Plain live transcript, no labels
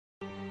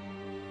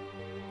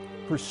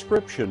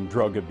Prescription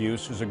drug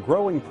abuse is a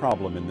growing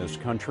problem in this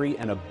country,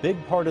 and a big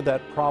part of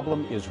that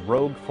problem is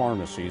rogue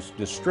pharmacies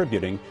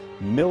distributing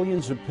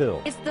millions of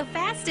pills. It's the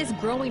fastest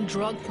growing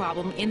drug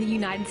problem in the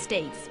United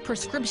States.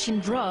 Prescription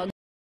drugs.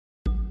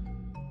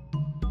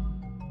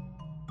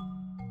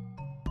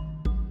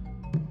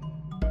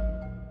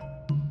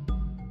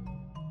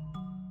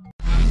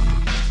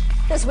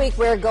 This week,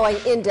 we're going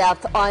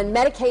in-depth on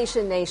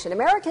Medication Nation.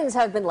 Americans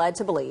have been led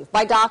to believe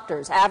by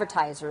doctors,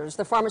 advertisers,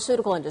 the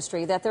pharmaceutical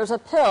industry that there's a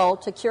pill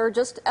to cure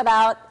just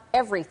about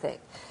everything.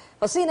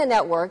 Well, CNN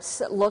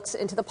Networks looks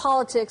into the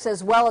politics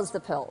as well as the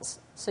pills.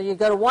 So you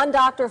go to one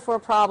doctor for a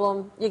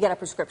problem, you get a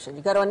prescription.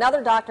 You go to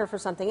another doctor for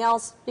something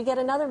else, you get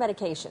another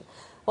medication.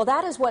 Well,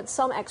 that is what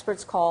some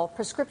experts call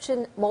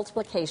prescription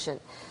multiplication.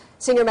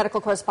 Senior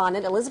medical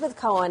correspondent Elizabeth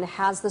Cohen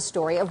has the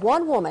story of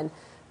one woman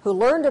who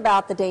learned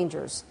about the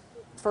dangers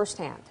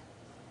firsthand.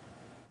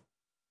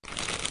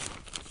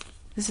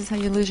 This is how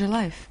you lose your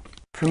life.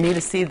 For me to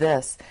see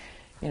this,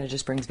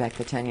 just brings back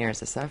the 10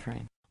 years of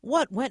suffering.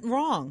 What went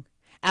wrong?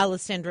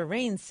 Alessandra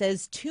Rains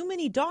says too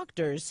many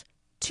doctors,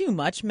 too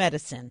much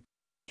medicine.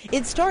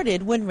 It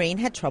started when Rain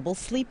had trouble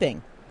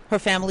sleeping. Her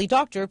family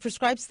doctor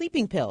prescribed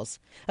sleeping pills.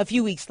 A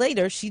few weeks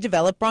later, she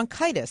developed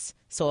bronchitis,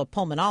 so a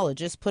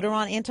pulmonologist put her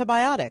on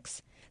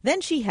antibiotics.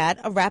 Then she had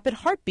a rapid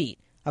heartbeat.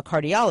 A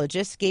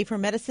cardiologist gave her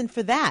medicine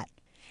for that.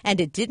 And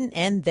it didn't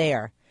end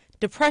there.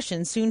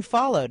 Depression soon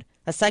followed.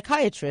 A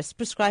psychiatrist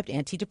prescribed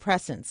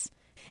antidepressants.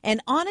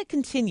 And on it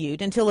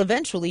continued until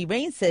eventually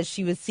Rain says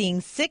she was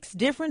seeing 6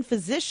 different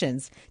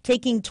physicians,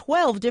 taking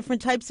 12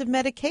 different types of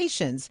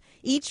medications,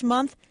 each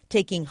month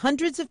taking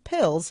hundreds of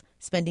pills,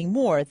 spending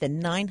more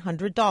than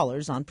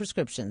 $900 on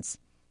prescriptions.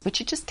 But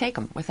you just take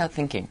them without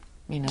thinking.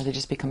 They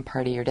just become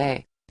part of your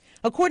day.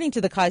 According to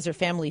the Kaiser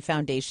Family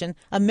Foundation,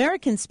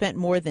 Americans spent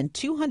more than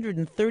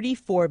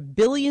 $234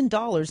 billion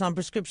on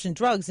prescription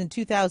drugs in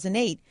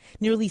 2008,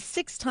 nearly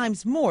 6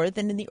 times more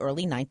than in the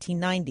early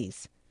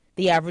 1990s.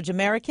 The average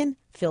American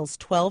fills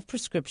 12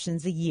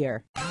 prescriptions a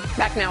year.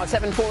 Back now at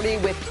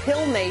 7:40 with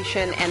Pill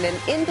Nation and an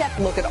in-depth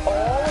look at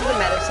all of the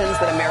medicines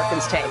that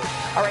Americans take.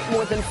 All right,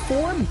 more than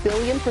 4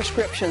 billion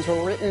prescriptions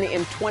were written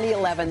in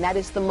 2011. That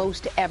is the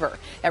most ever.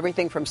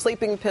 Everything from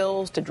sleeping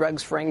pills to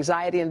drugs for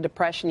anxiety and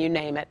depression, you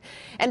name it.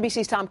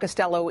 NBC's Tom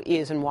Costello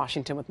is in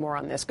Washington with more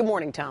on this. Good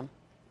morning, Tom.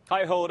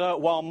 Hi, Hoda.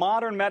 While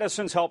modern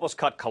medicines help us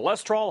cut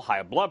cholesterol,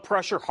 high blood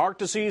pressure, heart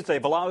disease,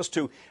 they've allowed us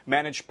to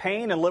manage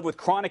pain and live with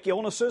chronic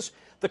illnesses.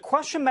 The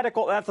question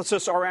medical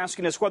ethicists are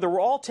asking is whether we're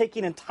all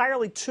taking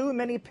entirely too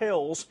many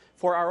pills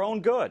for our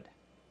own good.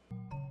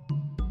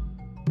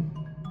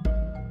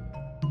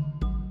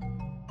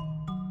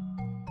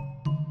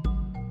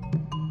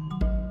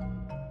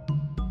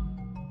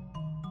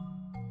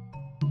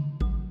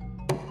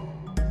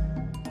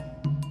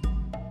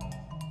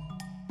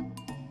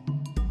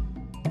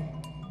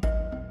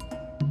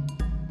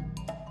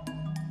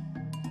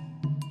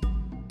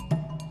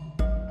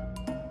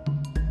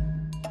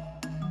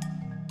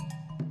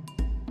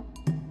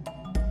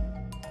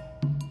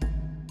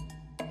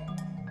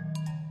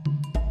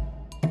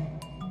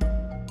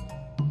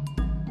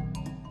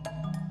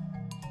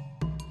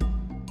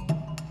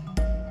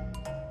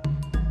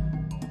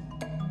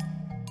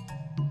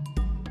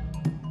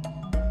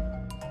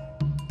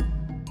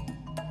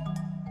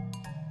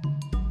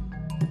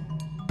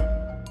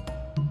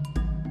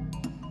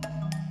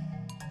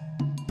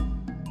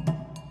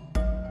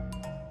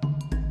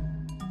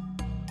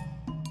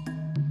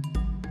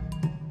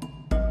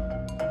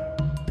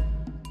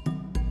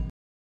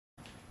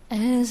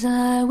 As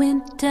I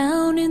went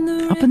down in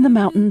the Up in the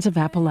mountains of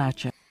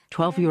Appalachia,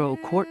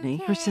 12-year-old Courtney,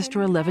 her sister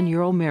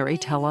 11-year-old Mary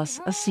tell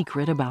us a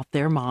secret about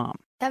their mom.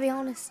 I'll be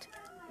honest.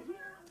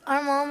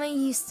 Our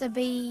mommy used to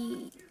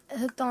be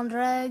hooked on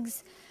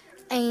drugs,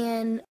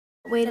 and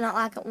we did not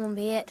like it one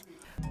bit.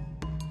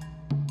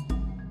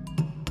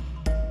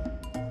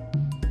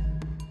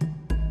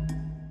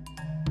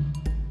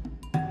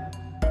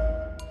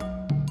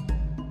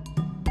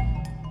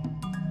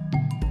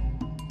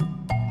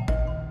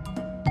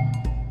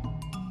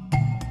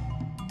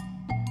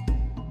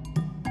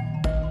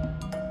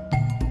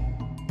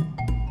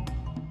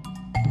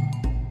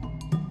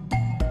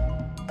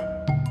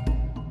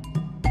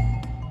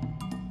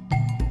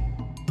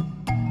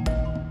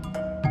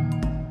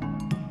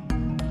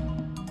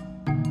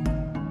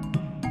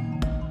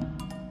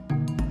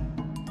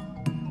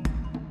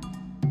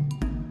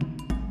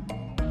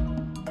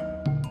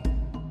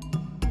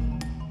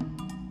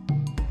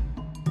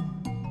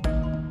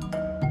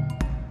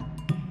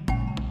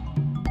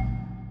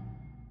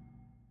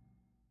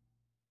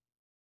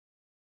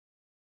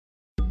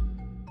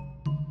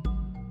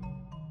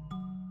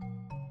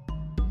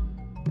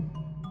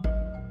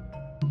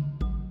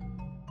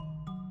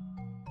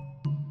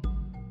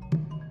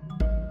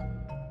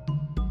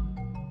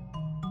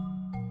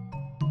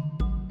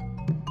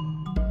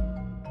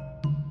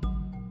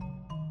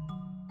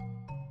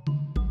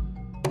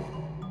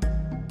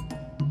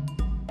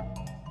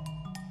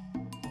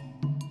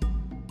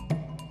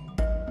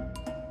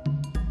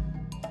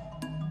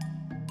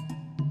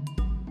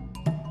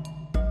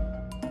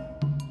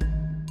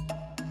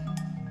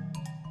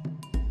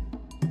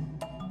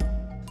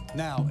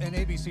 Now, an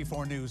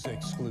ABC4 News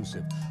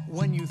exclusive.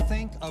 When you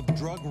think of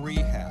drug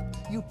rehab,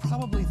 you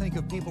probably think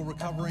of people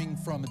recovering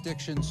from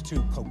addictions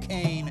to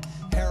cocaine,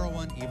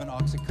 heroin, even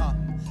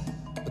OxyContin.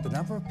 But the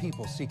number of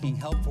people seeking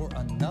help for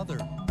another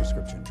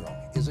prescription drug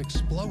is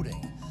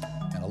exploding.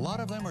 And a lot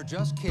of them are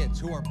just kids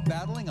who are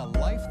battling a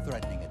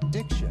life-threatening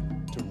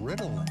addiction to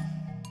Ritalin.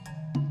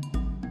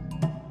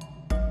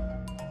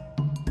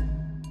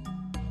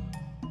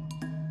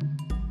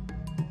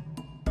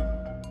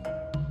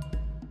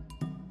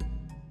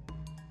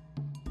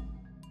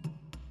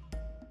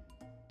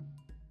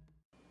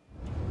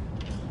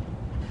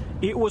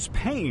 It was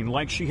pain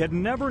like she had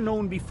never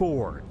known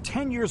before.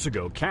 10 years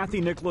ago,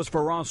 Kathy Nicholas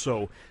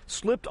Verasso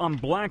slipped on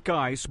black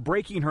ice,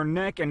 breaking her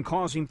neck and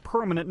causing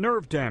permanent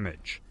nerve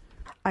damage.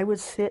 I would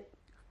sit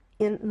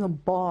in the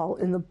ball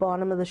in the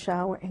bottom of the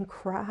shower and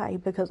cry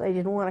because I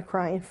didn't want to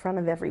cry in front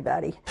of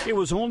everybody. It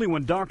was only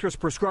when doctors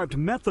prescribed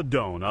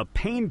methadone, a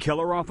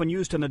painkiller often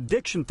used in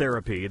addiction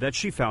therapy, that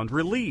she found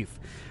relief.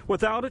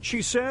 Without it,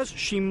 she says,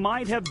 she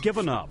might have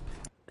given up.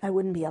 I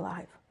wouldn't be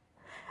alive.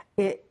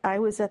 I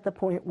was at the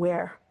point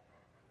where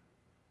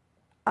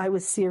I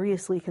was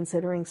seriously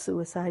considering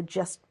suicide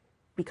just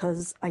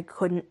because I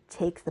couldn't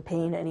take the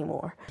pain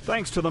anymore.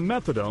 Thanks to the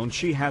methadone,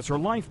 she has her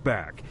life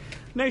back.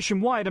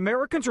 Nationwide,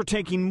 Americans are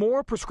taking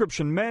more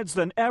prescription meds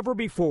than ever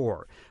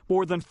before.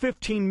 More than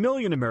 15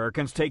 million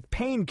Americans take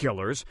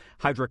painkillers,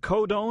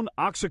 hydrocodone,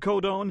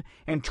 oxycodone,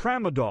 and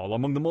tramadol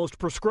among the most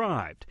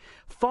prescribed.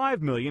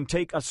 5 million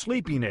take a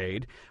sleeping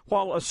aid,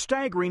 while a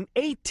staggering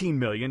 18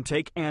 million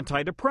take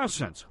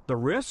antidepressants. The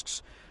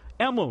risks?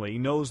 Emily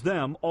knows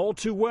them all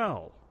too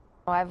well.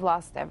 I've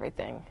lost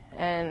everything,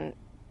 and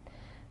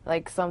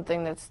like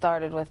something that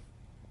started with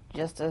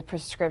just a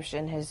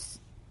prescription has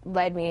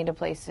led me into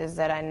places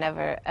that I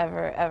never,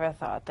 ever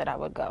thought that I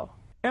would go.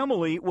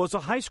 Emily was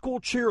a high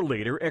school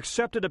cheerleader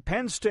accepted at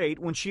Penn State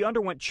when she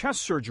underwent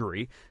chest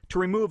surgery to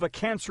remove a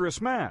cancerous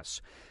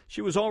mass.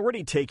 She was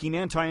already taking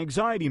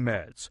anti-anxiety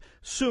meds.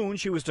 Soon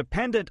she was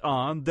dependent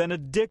on, then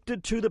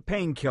addicted to the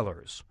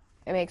painkillers.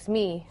 It makes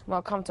me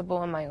more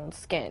comfortable in my own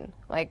skin,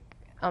 like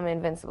I'm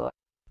invincible.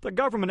 The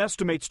government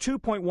estimates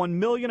 2.1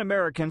 million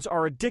Americans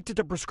are addicted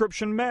to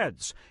prescription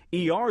meds.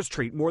 ERs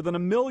treat more than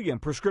 1 million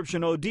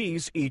prescription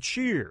ODs each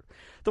year.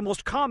 The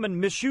most common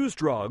misused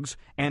drugs: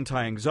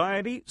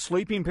 anti-anxiety,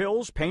 sleeping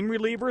pills, pain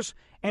relievers,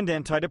 and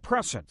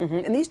antidepressants.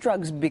 And these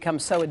drugs become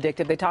so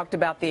addictive. They talked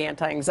about the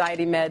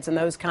anti-anxiety meds and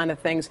those kind of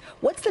things.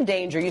 What's the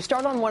danger? You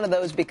start on one of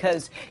those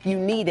because you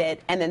need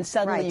it, and then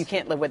suddenly you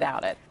can't live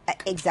without it.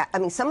 Exactly.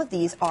 I mean, some of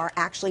these are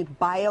actually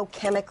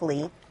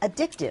biochemically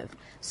addictive.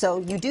 So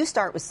you do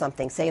start with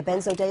something, say a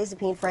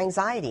benzodiazepine for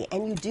anxiety,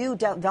 and you do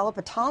develop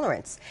a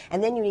tolerance.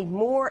 And then you need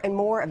more and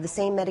more of the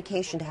same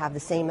medication to have the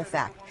same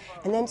effect.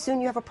 And then soon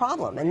you have a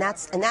problem. And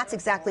that's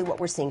exactly what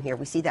we're seeing here.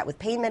 We see that with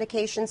pain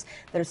medications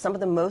that are some of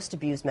the most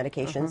abused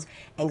medications,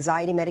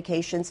 anxiety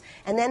medications,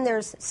 and then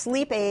there's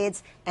sleep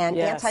aids and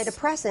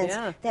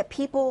antidepressants that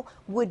people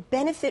would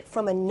benefit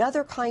from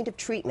another kind of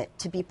treatment,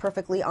 to be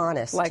perfectly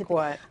honest. Like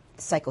what?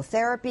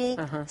 Psychotherapy,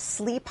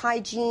 sleep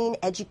hygiene,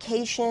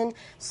 education,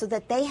 so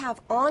that they have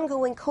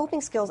ongoing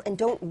coping skills and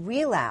don't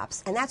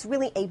relapse. And that's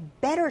really a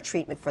better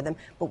treatment for them,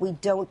 but we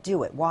don't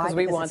do it. Why?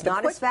 Because it's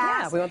not as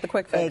fast. Yeah, we want the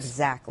quick fix.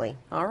 Exactly.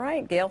 All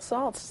right, Gail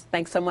Saltz,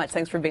 thanks so much.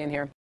 Thanks for being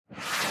here.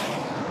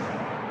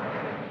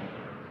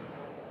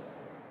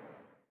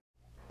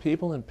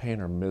 People in pain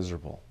are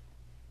miserable.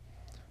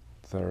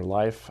 Their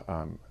life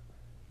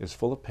is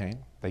full of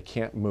pain. They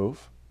can't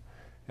move.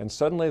 And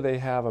suddenly they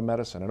have a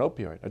medicine, an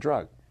opioid, a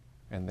drug,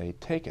 and they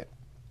take it.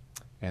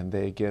 And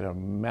they get a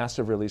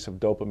massive release of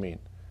dopamine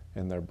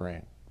in their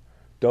brain.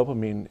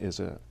 Dopamine is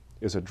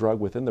a drug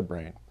within the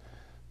brain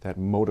that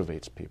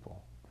motivates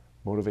people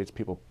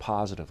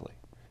positively.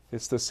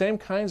 It's the same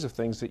kinds of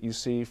things that you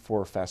see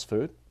for fast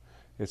food.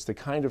 It's the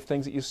kind of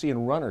things that you see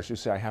in runners who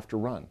say, I have to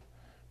run,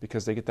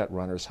 because they get that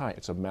runner's high.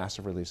 It's a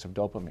massive release of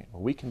dopamine.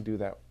 Well, we can do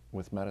that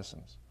with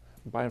medicines.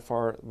 By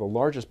far, the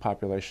largest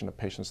population of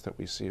patients that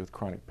we see with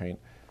chronic pain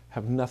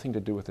have nothing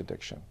to do with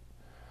addiction.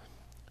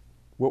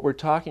 What we're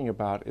talking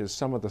about is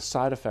some of the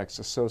side effects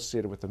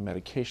associated with the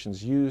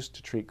medications used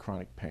to treat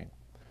chronic pain.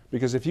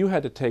 Because if you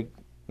had to take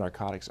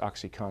narcotics,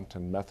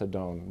 OxyContin,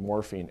 methadone,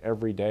 morphine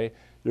every day,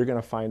 you're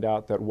going to find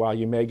out that while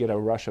you may get a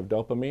rush of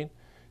dopamine,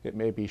 it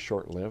may be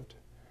short-lived.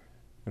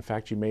 In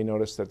fact, you may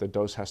notice that the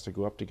dose has to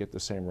go up to get the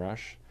same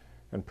rush,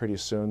 and pretty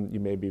soon you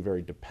may be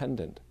very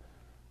dependent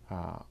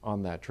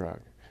on that drug.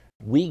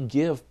 We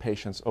give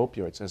patients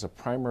opioids as a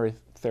primary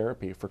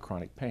therapy for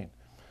chronic pain.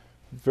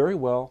 Very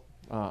well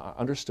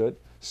understood,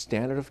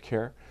 standard of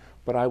care,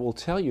 but I will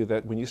tell you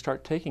that when you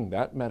start taking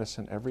that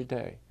medicine every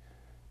day,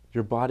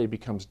 your body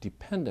becomes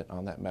dependent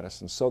on that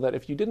medicine, so that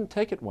if you didn't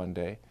take it one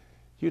day,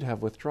 you'd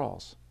have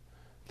withdrawals.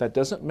 That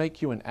doesn't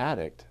make you an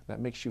addict,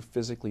 that makes you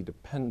physically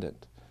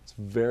dependent. It's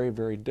very,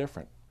 very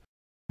different.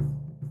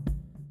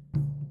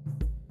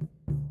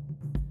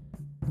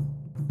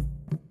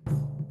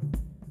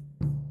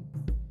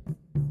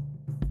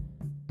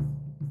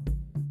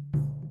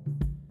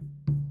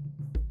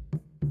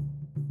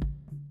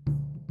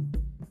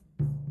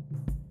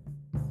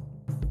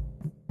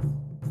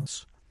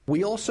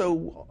 We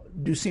also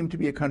do seem to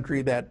be a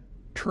country that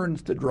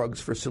turns to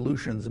drugs for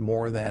solutions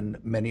more than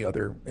many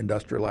other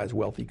industrialized,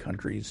 wealthy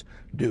countries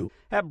do.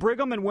 At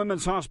Brigham and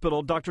Women's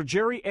Hospital, Dr.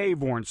 Jerry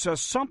Avorn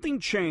says something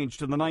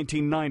changed in the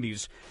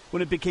 1990s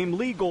when it became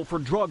legal for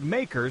drug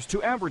makers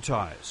to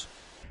advertise.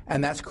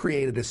 And that's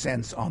created a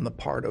sense on the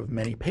part of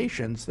many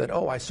patients that,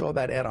 oh, I saw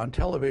that ad on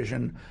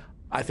television,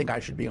 I think I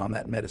should be on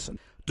that medicine.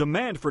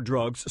 Demand for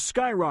drugs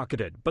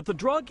skyrocketed, but the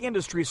drug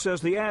industry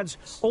says the ads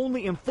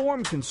only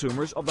inform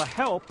consumers of the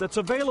help that's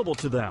available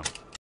to them.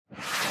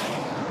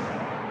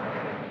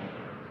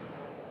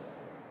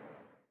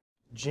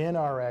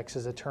 GnRx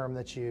is a term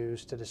that's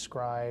used to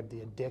describe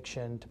the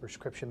addiction to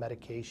prescription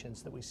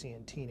medications that we see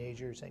in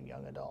teenagers and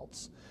young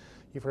adults.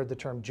 You've heard the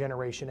term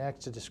Generation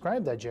X to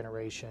describe that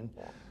generation,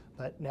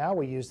 but now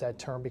we use that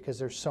term because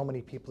there's so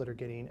many people that are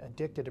getting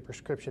addicted to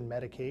prescription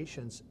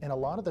medications, and a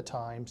lot of the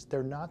times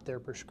they're not their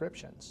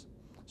prescriptions.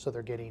 So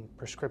they're getting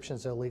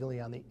prescriptions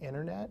illegally on the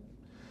internet.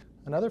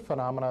 Another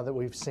phenomena that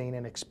we've seen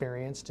and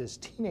experienced is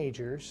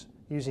teenagers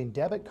using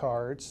debit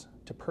cards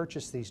to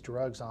purchase these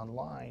drugs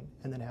online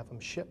and then have them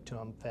shipped to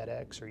them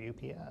FedEx or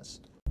UPS.